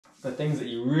The things that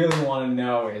you really want to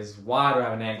know is why do I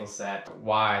have an angle set?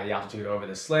 Why the altitude over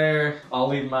the Slayer? I'll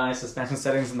leave my suspension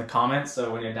settings in the comments,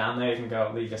 so when you're down there you can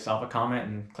go leave yourself a comment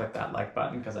and click that like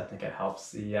button because I think it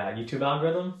helps the YouTube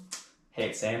algorithm.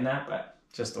 Hate saying that, but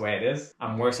just the way it is.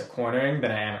 I'm worse at cornering than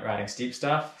I am at riding steep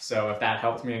stuff, so if that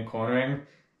helps me in cornering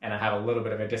and I have a little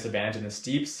bit of a disadvantage in the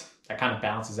steeps, that kind of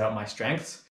balances out my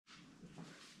strengths.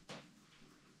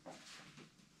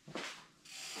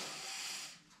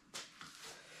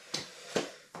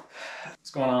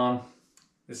 What's going on?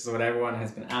 This is what everyone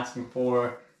has been asking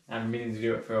for. I've been meaning to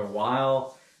do it for a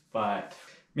while, but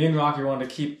me and Rocky wanted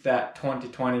to keep that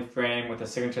 2020 frame with the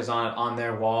signatures on it on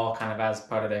their wall, kind of as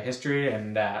part of their history,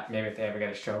 and maybe if they ever get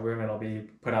a showroom, it'll be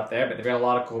put up there. But they've got a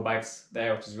lot of cool bikes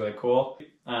there, which is really cool.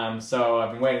 So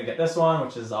I've been waiting to get this one,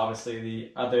 which is obviously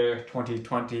the other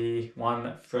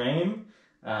 2021 frame.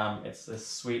 It's this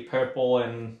sweet purple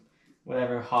and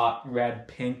whatever hot red,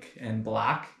 pink, and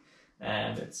black,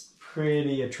 and it's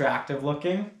pretty attractive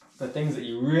looking. The things that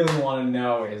you really want to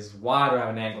know is why do I have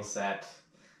an angle set?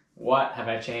 What have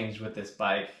I changed with this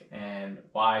bike? And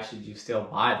why should you still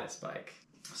buy this bike?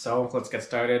 So let's get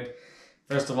started.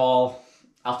 First of all,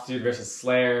 Altitude versus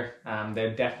Slayer.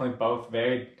 They're definitely both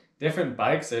very different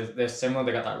bikes. They're similar.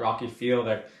 They got that rocky feel.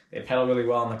 They pedal really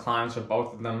well on the climbs for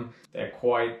both of them. They're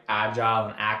quite agile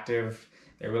and active.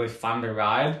 They're really fun to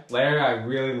ride. Slayer I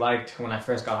really liked when I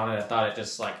first got on it. I thought it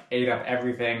just like ate up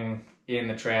everything in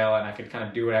the trail and I could kind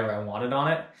of do whatever I wanted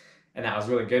on it. And that was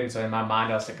really good. And so in my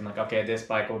mind I was thinking like, okay, this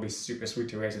bike will be super sweet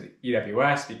to race with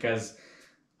EWS because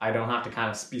I don't have to kind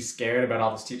of be scared about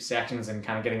all the steep sections and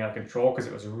kind of getting out of control, because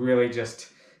it was really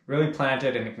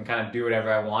planted and it can kind of do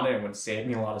whatever I wanted and would save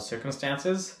me a lot of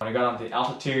circumstances. When I got onto the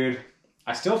Altitude,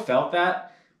 I still felt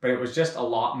that, but it was just a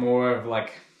lot more of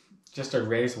like just a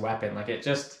race weapon. Like it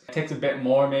takes a bit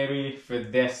more maybe for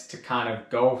this to kind of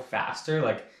go faster.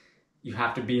 Like you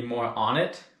have to be more on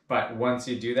it, but once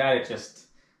you do that,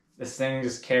 this thing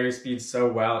just carries speed so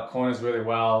well. It corners really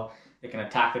well. It can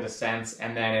attack the descents,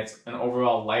 and then it's an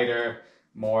overall lighter,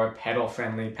 more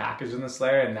pedal-friendly package than the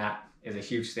Slayer, and that is a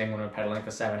huge thing when we're pedaling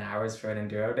for 7 hours for an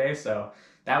enduro day. So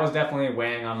that was definitely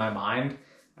weighing on my mind.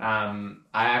 I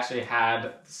actually had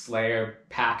the Slayer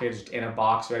packaged in a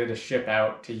box ready to ship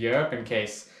out to Europe in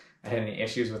case I had any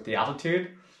issues with the Altitude,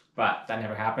 but that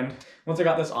never happened. Once I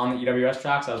got this on the EWS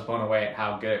tracks, I was blown away at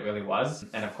how good it really was.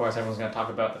 And of course, everyone's going to talk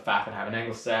about the fact that I have an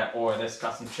angle set or this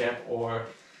custom chip or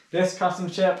this custom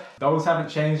chip. Those haven't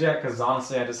changed yet because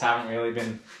honestly, I just haven't really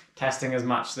been testing as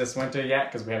much this winter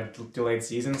yet because we have a delayed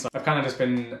season. So I've kind of just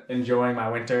been enjoying my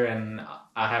winter, and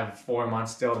I have 4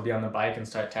 months still to be on the bike and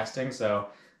start testing. So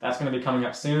that's going to be coming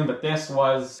up soon, but this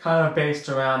was kind of based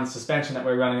around the suspension that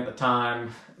we were running at the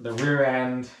time, the rear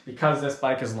end, because this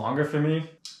bike is longer for me,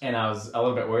 and I was a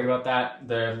little bit worried about that.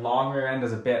 The long rear end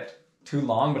is a bit too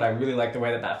long, but I really like the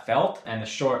way that felt, and the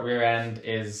short rear end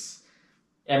is,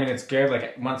 I mean, it's good.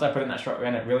 Like once I put it in that short rear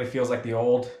end, it really feels like the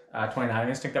old 29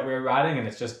 Instinct that we were riding, and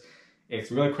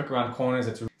it's really quick around corners.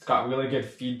 It's got really good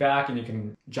feedback, and you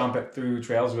can jump it through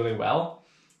trails really well.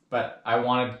 But I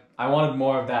wanted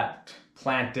more of that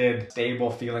planted,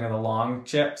 stable feeling of the long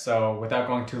chip. So without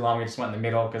going too long, we just went in the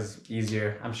middle because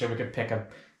easier. I'm sure we could pick a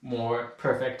more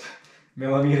perfect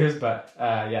millimeters, but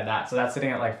yeah, so that's sitting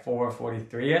at like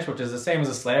 443-ish, which is the same as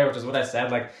the Slayer, which is what I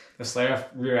said. Like the Slayer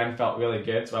rear end felt really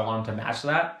good, so I wanted to match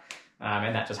that,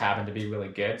 and that just happened to be really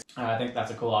good. I think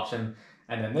that's a cool option.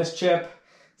 And then this chip,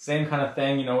 same kind of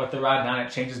thing, you know, with the Ride 9,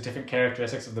 it changes different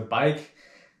characteristics of the bike.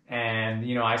 And,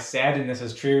 you know, I said, and this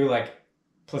is true, like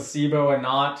placebo or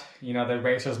not, you know, the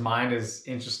racer's mind is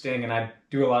interesting, and I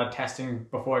do a lot of testing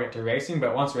before I get to racing,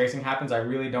 but once racing happens, I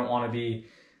really don't want to be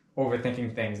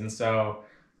overthinking things. And so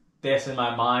this in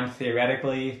my mind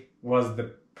theoretically was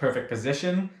the perfect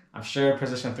position. I'm sure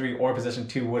position 3 or position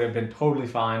 2 would have been totally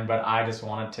fine, but I just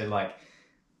wanted to, like,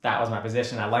 that was my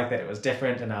position. I liked that it was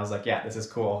different, and I was like, yeah, this is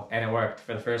cool. And it worked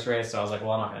for the first race, so I was like,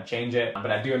 well, I'm not going to change it.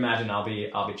 But I do imagine I'll be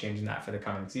changing that for the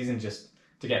coming season, just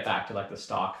to get back to like the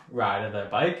stock ride of the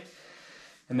bike.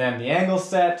 And then the angle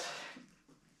set,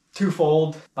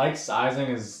 twofold. Bike sizing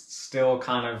is still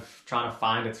kind of trying to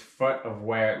find its foot of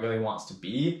where it really wants to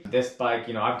be. This bike,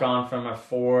 you know, I've gone from a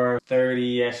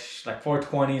 430-ish, like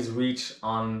 420s reach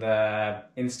on the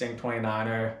Instinct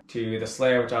 29er to the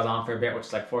Slayer, which I was on for a bit, which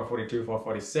is like 442,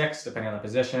 446, depending on the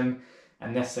position.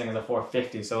 And this thing is a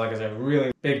 450, so like it's a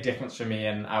really big difference for me,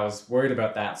 and I was worried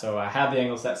about that. So I had the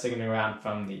angle set signaling around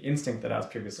from the Instinct that I was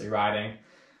previously riding.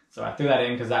 So I threw that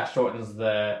in because that shortens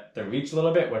the reach a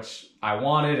little bit, which I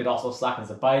wanted. It also slackens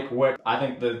the bike. I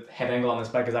think the head angle on this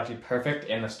bike is actually perfect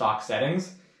in the stock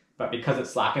settings, but because it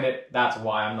slackened it, that's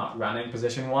why I'm not running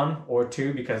position 1 or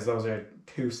 2, because those are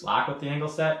too slack with the angle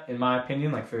set, in my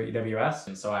opinion, like for EWS.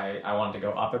 And so I wanted to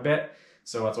go up a bit.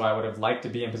 So that's why I would have liked to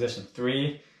be in position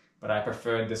 3, but I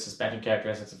preferred the suspension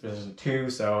characteristics of position 2,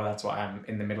 so that's why I'm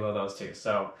in the middle of those two.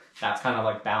 So that's kind of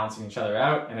like balancing each other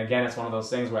out. And again, it's one of those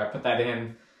things where I put that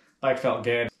in, bike felt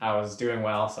good, I was doing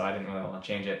well, so I didn't really want to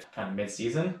change it kind of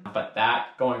mid-season. But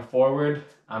that, going forward,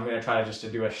 I'm going to try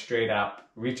to do a straight up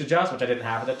reach adjust, which I didn't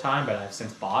have at the time, but I've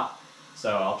since bought.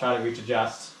 So I'll try to reach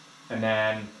adjust, and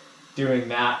then doing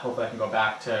that, hopefully I can go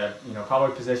back to,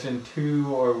 probably position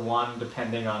 2 or 1,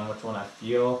 depending on which one I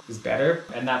feel is better.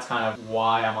 And that's kind of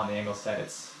why I'm on the angle set.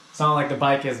 It's not like the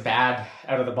bike is bad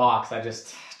out of the box. I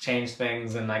just change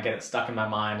things and I get it stuck in my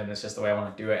mind, and it's just the way I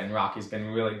want to do it. And Rocky's been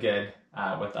really good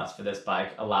with us for this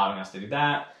bike, allowing us to do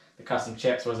that. The custom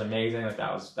chips was amazing. Like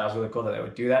that was really cool that they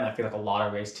would do that, and I feel like a lot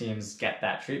of race teams get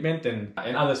that treatment. And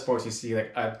in other sports, you see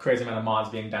like a crazy amount of mods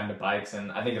being done to bikes, and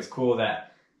I think it's cool that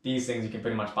these things you can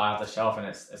pretty much buy off the shelf, and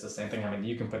it's the same thing. I mean,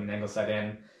 you can put an angle set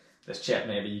in. This chip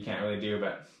maybe you can't really do,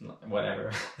 but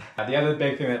whatever. The other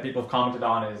big thing that people have commented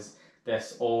on is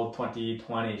this old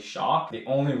 2020 shock. The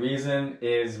only reason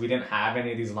is we didn't have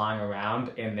any of these lying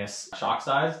around in this shock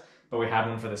size, but we had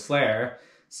one for the Slayer.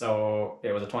 So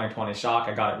it was a 2020 shock.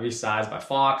 I got it resized by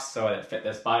Fox so it fit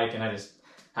this bike, and I just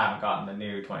haven't gotten the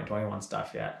new 2021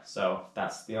 stuff yet. So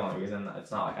that's the only reason.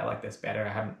 It's not like I like this better. I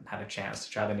haven't had a chance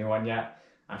to try the new one yet.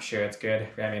 I'm sure it's good.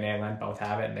 Remy and Aylin both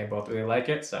have it, and they both really like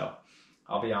it, so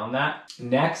I'll be on that.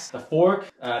 Next, the fork.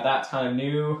 That's kind of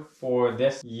new for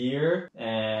this year,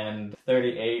 and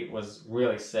 38 was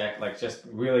really sick. Like, just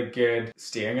really good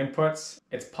steering inputs.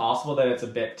 It's possible that it's a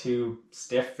bit too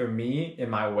stiff for me in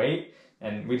my weight,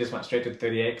 and we just went straight to the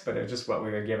 38, but it was just what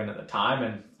we were given at the time,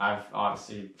 and I've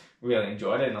obviously really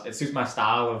enjoyed it. And it suits my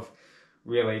style of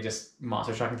really just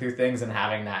monster trucking through things and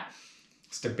having that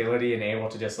stability and able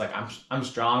to just like, I'm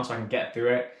strong so I can get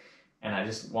through it, and I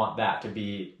just want that to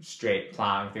be straight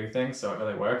plowing through things, so it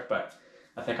really worked. But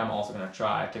I think I'm also going to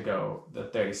try to go the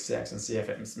 36 and see if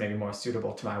it's maybe more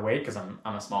suitable to my weight, because I'm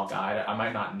a small guy. I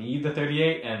might not need the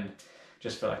 38, and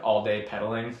just for like all day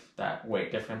pedaling, that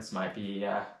weight difference might be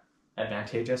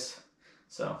advantageous.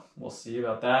 So we'll see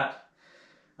about that.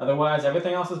 Otherwise,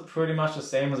 everything else is pretty much the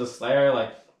same as a Slayer.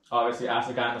 Like, obviously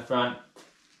acid guy in the front,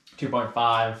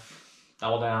 2.5,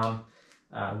 double down,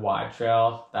 wide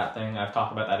trail. That thing, I've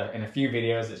talked about that in a few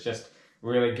videos. It's just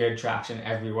really good traction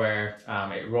everywhere.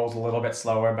 It rolls a little bit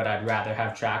slower, but I'd rather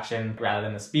have traction rather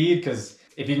than the speed, because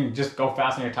if you can just go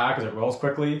fast on your tire because it rolls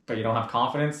quickly, but you don't have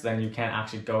confidence, then you can't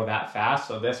actually go that fast.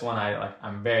 So this one,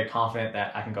 I'm very confident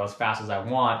that I can go as fast as I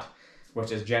want,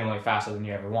 which is generally faster than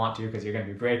you ever want to, because you're going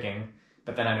to be braking.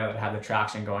 But then I know that I have the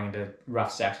traction going into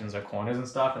rough sections or corners and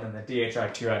stuff. And then the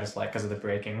DHI2 I just like because of the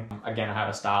braking. Again, I have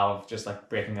a style of just like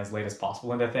braking as late as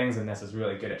possible into things, and this is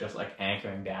really good at just like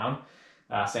anchoring down.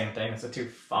 Same thing, it's a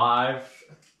 2.5.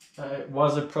 It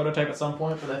was a prototype at some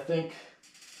point, but I think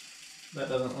that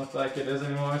doesn't look like it is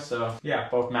anymore. So yeah,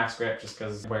 both max grip, just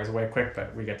because it wears away quick,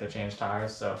 but we get to change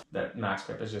tires. So that max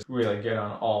grip is just really good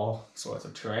on all sorts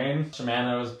of terrain.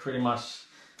 Shimano is pretty much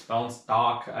bone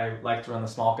stock. I like to run the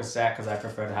small cassette because I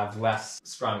prefer to have less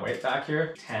sprung weight back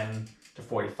here. 10 to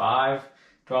 45,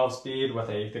 12 speed with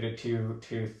a 32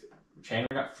 tooth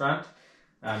chainring up front.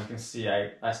 You can see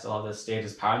I still have the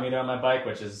Stages power meter on my bike,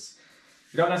 which is,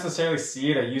 you don't necessarily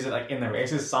see it. I use it like in the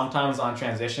races. Sometimes on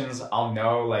transitions, I'll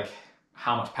know like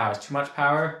how much power is too much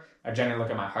power. I generally look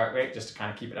at my heart rate just to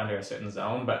kind of keep it under a certain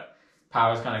zone, but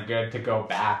power is kind of good to go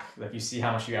back. Like, you see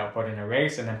how much you output in a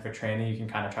race, and then for training, you can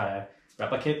kind of try to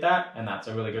replicate that, and that's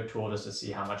a really good tool just to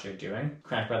see how much you're doing.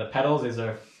 Cranked by the pedals, these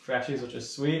are freshies, which is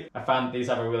sweet. I found that these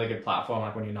have a really good platform,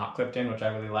 like when you're not clipped in, which I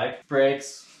really like.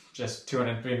 Brakes, just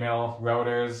 203mm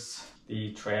rotors.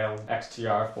 The Trail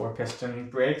XTR 4-piston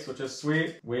brakes, which is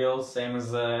sweet. Wheels, same as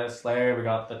the Slayer. We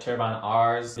got the Turbine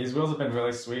Rs. These wheels have been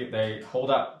really sweet. They hold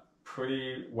up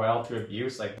pretty well to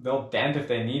abuse. Like, they'll dent if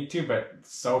they need to, but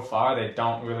so far they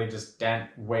don't really just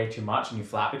dent way too much and you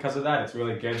flat because of that. It's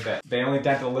really good that they only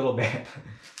dent a little bit.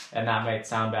 And that might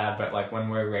sound bad, but like when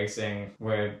we're racing,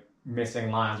 we're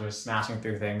missing lines, we're smashing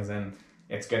through things, and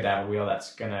it's good to have a wheel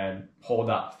that's gonna hold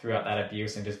up throughout that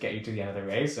abuse and just get you to the end of the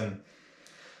race. And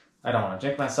I don't want to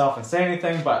jinx myself and say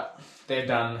anything, but they've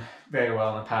done very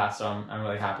well in the past, so I'm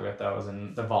really happy with those.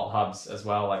 And the vault hubs as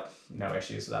well, like, no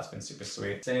issues, so that's been super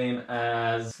sweet. Same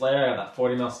as Slayer, I got that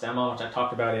 40mm stem on, which I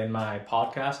talked about in my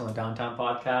podcast, on the Downtown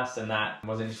podcast, and that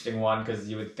was an interesting one because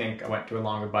you would think I went to a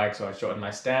longer bike, so I shortened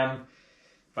my stem.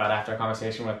 But after a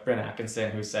conversation with Bryn Atkinson,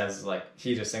 who says like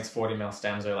he just thinks 40mm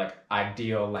stems are like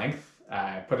ideal length,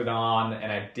 I put it on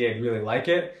and I did really like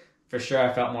it. For sure,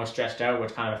 I felt more stretched out,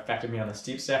 which kind of affected me on the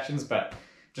steep sections, but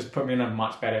just put me in a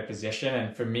much better position.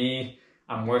 And for me,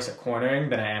 I'm worse at cornering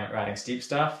than I am at riding steep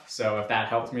stuff. So if that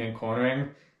helps me in cornering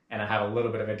and I have a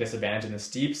little bit of a disadvantage in the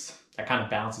steeps, that kind of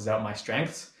balances out my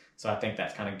strengths. So I think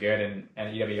that's kind of good. And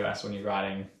EWS, when you're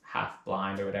riding half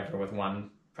blind or whatever with one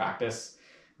practice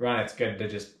run, it's good to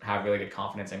just have really good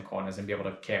confidence in corners and be able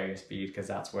to carry your speed, because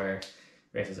that's where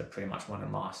races are pretty much won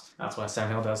and lost. That's why Sam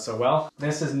Hill does so well.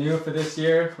 This is new for this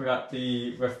year. We got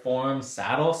the Reform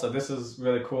saddle. So this is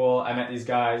really cool. I met these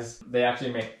guys. They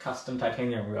actually make custom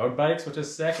titanium road bikes, which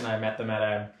is sick. And I met them at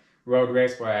a road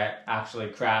race where I actually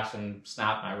crashed and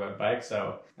snapped my road bike.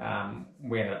 So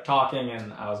we ended up talking,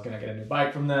 and I was gonna get a new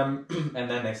bike from them. And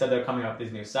then they said they're coming up with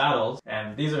these new saddles,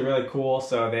 and these are really cool.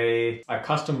 So they are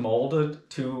custom molded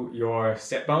to your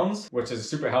sit bones, which is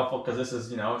super helpful because this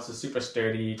is, you know, it's a super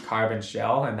sturdy carbon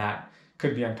shell, and that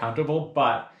could be uncomfortable,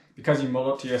 but because you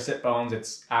mold it to your sit bones,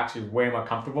 it's actually way more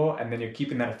comfortable, and then you're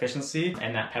keeping that efficiency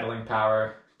and that pedaling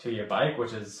power to your bike,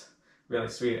 which is really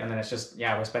sweet. And then it's just,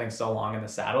 yeah, we're spending so long in the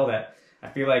saddle that I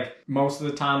feel like most of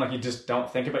the time, like, you just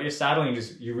don't think about your saddle, and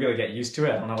you really get used to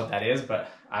it. I don't know what that is,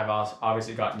 but I've also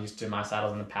obviously gotten used to my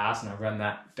saddles in the past, and I've run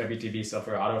that WTB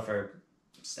Silverado for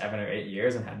 7 or 8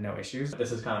 years and had no issues.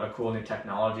 This is kind of a cool new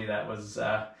technology that was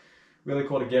really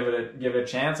cool to give it a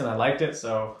chance, and I liked it.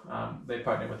 So they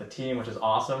partnered with a team, which is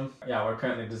awesome. Yeah, we're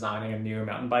currently designing a new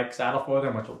mountain bike saddle for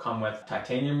them, which will come with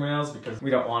titanium rails, because we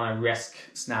don't want to risk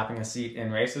snapping a seat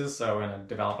in races. So we're going to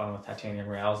develop one with titanium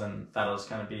rails, and that'll just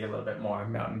kind of be a little bit more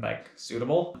mountain bike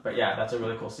suitable. But yeah, that's a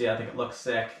really cool seat. I think it looks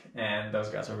sick, and those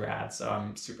guys are rad. So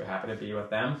I'm super happy to be with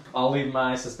them. I'll leave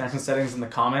my suspension settings in the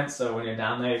comments. So when you're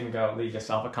down there, you can go leave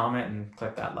yourself a comment and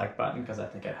click that like button, because I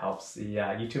think it helps the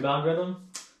YouTube algorithm.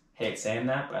 Hate saying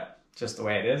that, but just the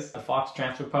way it is. The Fox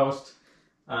transfer post,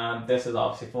 this is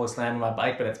obviously fully slammed on my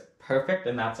bike, but it's perfect,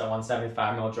 and that's a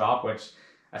 175mm drop, which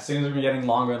as soon as we're getting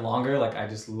longer and longer, like, I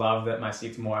just love that my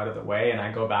seat's more out of the way, and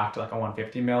I go back to like a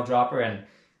 150mm dropper, and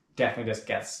definitely just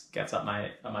gets up my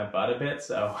butt a bit.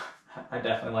 So I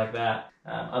definitely like that.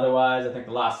 Otherwise, I think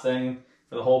the last thing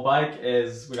for the whole bike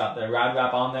is we got the rad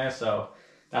wrap on there, so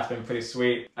that's been pretty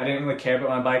sweet. I didn't really care about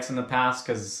my bikes in the past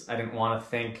because I didn't want to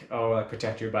think, oh, like,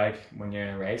 protect your bike when you're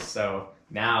in a race. So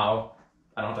now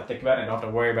I don't have to think about it. I don't have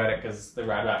to worry about it because the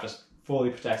rad wrap just fully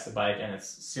protects the bike, and it's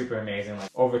super amazing. Like,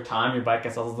 over time, your bike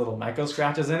gets all those little micro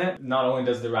scratches in it. Not only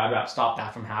does the rad wrap stop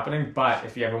that from happening, but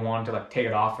if you ever wanted to, like, take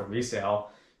it off for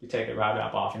resale, you take the rad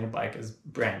wrap off and your bike is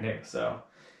brand new. So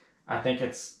I think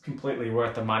it's completely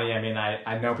worth the money. I mean,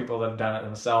 I know people that have done it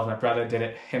themselves. My brother did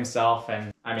it himself,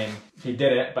 and I mean, he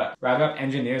did it, but rad wrap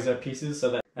engineers their pieces so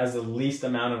that it has the least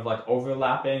amount of, like,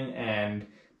 overlapping and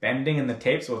bending in the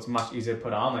tape, so it's much easier to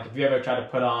put on. Like, if you ever try to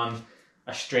put on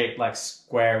a straight, like,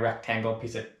 square rectangle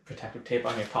piece of protective tape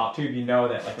on your top tube, you know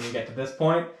that, like, when you get to this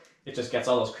point, it just gets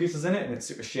all those creases in it, and it's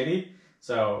super shitty.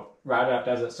 So rad wrap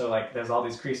does it so, like, there's all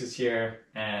these creases here,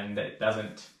 and it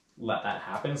doesn't let that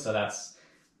happen. So that's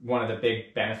one of the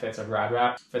big benefits of rad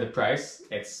wrap. For the price,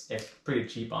 it's pretty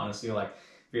cheap, honestly. Like,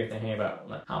 if you're thinking about,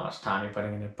 like, how much time you're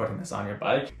putting into putting this on your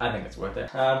bike, I think it's worth it.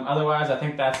 Otherwise, I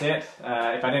think that's it.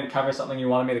 If I didn't cover something you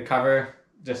wanted me to cover,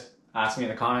 just ask me in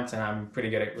the comments, and I'm pretty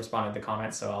good at responding to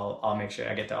comments, so I'll make sure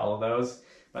I get to all of those.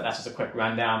 But that's just a quick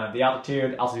rundown of the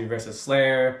altitude versus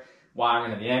Slayer,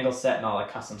 wiring and the angle set, and all the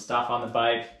custom stuff on the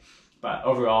bike. But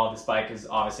overall, this bike is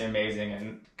obviously amazing,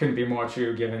 and couldn't be more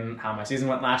true given how my season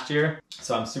went last year.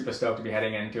 So I'm super stoked to be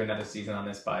heading into another season on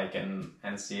this bike and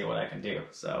see what I can do.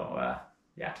 So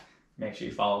yeah, make sure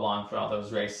you follow along for all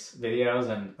those race videos,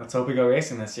 and let's hope we go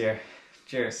racing this year.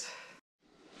 Cheers.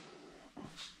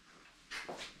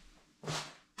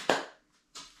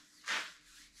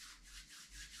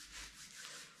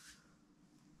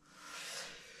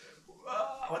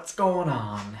 What's going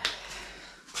on?